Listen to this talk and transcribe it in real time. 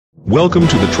Welcome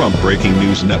to the Trump Breaking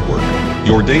News Network,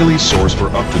 your daily source for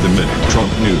up-to-the-minute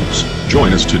Trump news.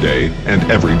 Join us today and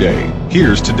every day.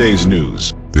 Here's today's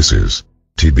news. This is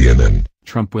TBNN.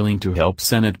 Trump willing to help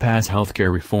Senate pass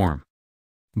healthcare reform.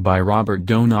 By Robert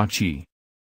Donacci.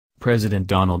 President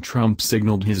Donald Trump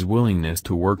signaled his willingness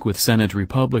to work with Senate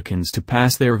Republicans to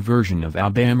pass their version of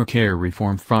Obamacare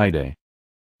reform Friday.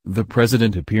 The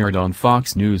president appeared on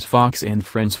Fox News' Fox and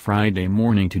Friends Friday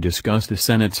morning to discuss the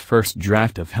Senate's first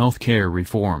draft of health care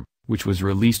reform, which was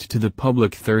released to the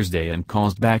public Thursday and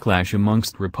caused backlash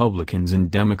amongst Republicans and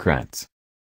Democrats.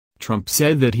 Trump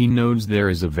said that he knows there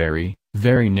is a very,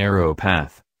 very narrow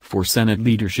path for Senate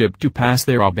leadership to pass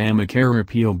their Obamacare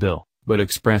repeal bill, but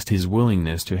expressed his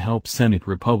willingness to help Senate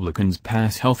Republicans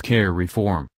pass health care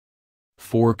reform.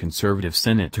 Four conservative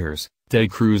senators, Ted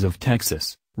Cruz of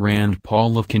Texas, Rand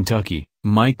Paul of Kentucky,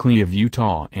 Mike Lee of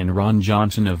Utah and Ron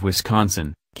Johnson of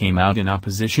Wisconsin, came out in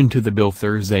opposition to the bill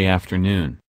Thursday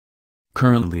afternoon.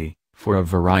 Currently, for a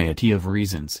variety of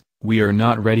reasons, we are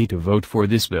not ready to vote for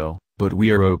this bill, but we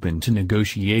are open to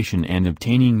negotiation and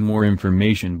obtaining more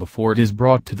information before it is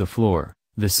brought to the floor,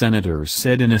 the senators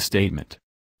said in a statement.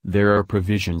 There are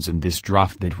provisions in this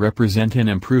draft that represent an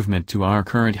improvement to our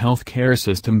current health care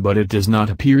system, but it does not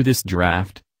appear this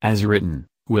draft, as written,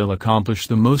 will accomplish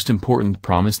the most important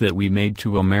promise that we made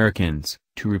to Americans,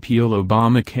 to repeal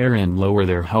Obamacare and lower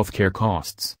their healthcare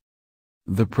costs.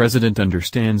 The president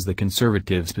understands the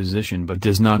conservatives' position but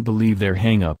does not believe their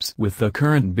hang-ups with the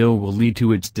current bill will lead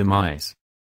to its demise.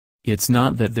 It's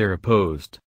not that they're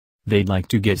opposed. They'd like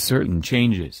to get certain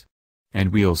changes.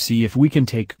 And we'll see if we can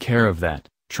take care of that,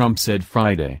 Trump said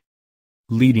Friday.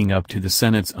 Leading up to the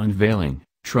Senate's unveiling,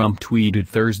 Trump tweeted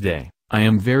Thursday, "I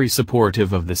am very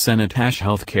supportive of the Senate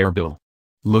health care bill.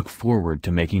 Look forward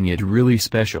to making it really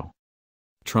special."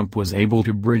 Trump was able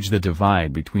to bridge the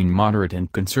divide between moderate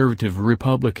and conservative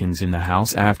Republicans in the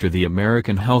House after the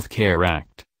American Health Care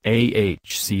Act,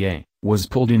 AHCA, was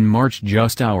pulled in March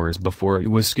just hours before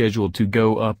it was scheduled to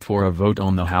go up for a vote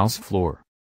on the House floor.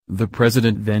 The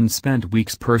president then spent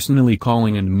weeks personally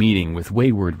calling and meeting with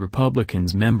wayward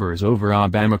Republicans members over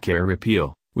Obamacare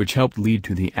repeal, which helped lead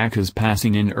to the ACA's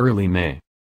passing in early May.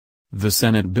 The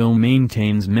Senate bill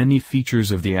maintains many features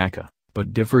of the ACA,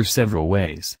 but differs several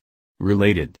ways.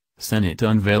 Related, Senate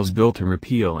unveils bill to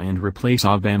repeal and replace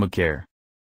Obamacare.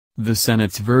 The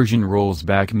Senate's version rolls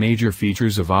back major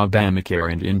features of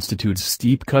Obamacare and institutes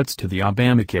steep cuts to the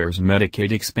Obamacare's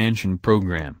Medicaid expansion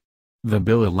program. The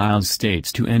bill allows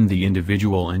states to end the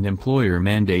individual and employer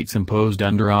mandates imposed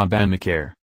under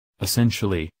Obamacare.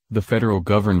 Essentially, the federal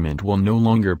government will no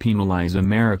longer penalize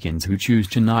Americans who choose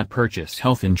to not purchase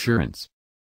health insurance.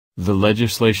 The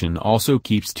legislation also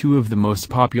keeps two of the most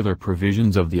popular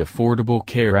provisions of the Affordable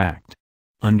Care Act.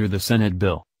 Under the Senate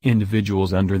bill,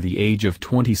 individuals under the age of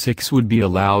 26 would be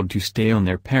allowed to stay on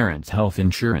their parents' health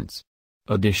insurance.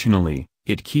 Additionally,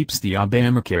 it keeps the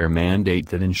Obamacare mandate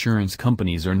that insurance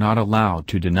companies are not allowed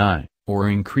to deny, or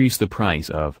increase the price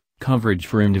of, coverage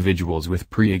for individuals with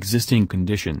pre-existing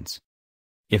conditions.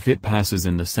 If it passes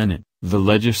in the Senate, the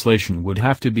legislation would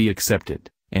have to be accepted,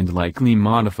 and likely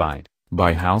modified,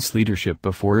 by House leadership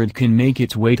before it can make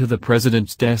its way to the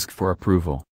president's desk for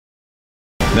approval.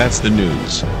 That's the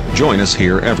news. Join us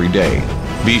here every day.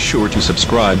 Be sure to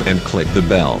subscribe and click the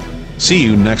bell. See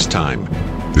you next time.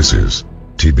 This is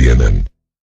TBNN.